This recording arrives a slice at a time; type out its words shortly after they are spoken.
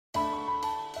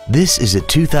This is a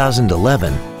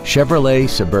 2011 Chevrolet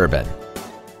Suburban.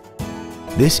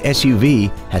 This SUV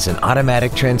has an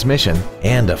automatic transmission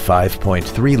and a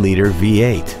 5.3-liter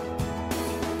V8.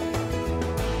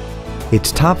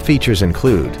 Its top features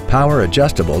include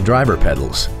power-adjustable driver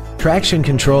pedals, traction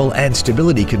control and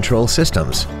stability control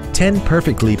systems, 10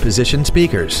 perfectly positioned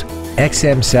speakers,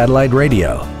 XM satellite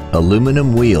radio,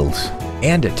 aluminum wheels,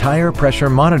 and a tire pressure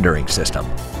monitoring system.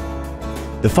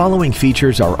 The following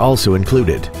features are also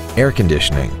included: air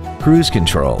conditioning, cruise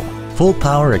control, full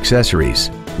power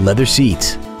accessories, leather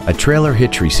seats, a trailer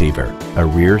hitch receiver, a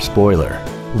rear spoiler,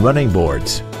 running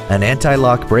boards, an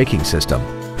anti-lock braking system,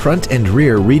 front and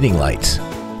rear reading lights,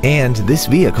 and this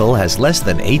vehicle has less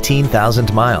than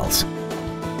 18,000 miles.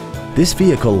 This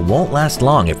vehicle won't last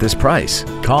long at this price.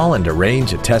 Call and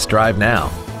arrange a test drive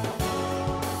now.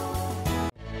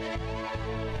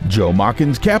 Joe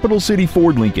Machens Capital City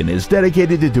Ford Lincoln is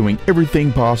dedicated to doing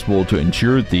everything possible to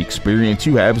ensure the experience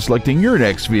you have selecting your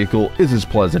next vehicle is as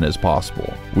pleasant as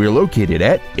possible. We are located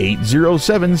at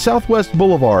 807 Southwest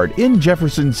Boulevard in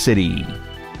Jefferson City.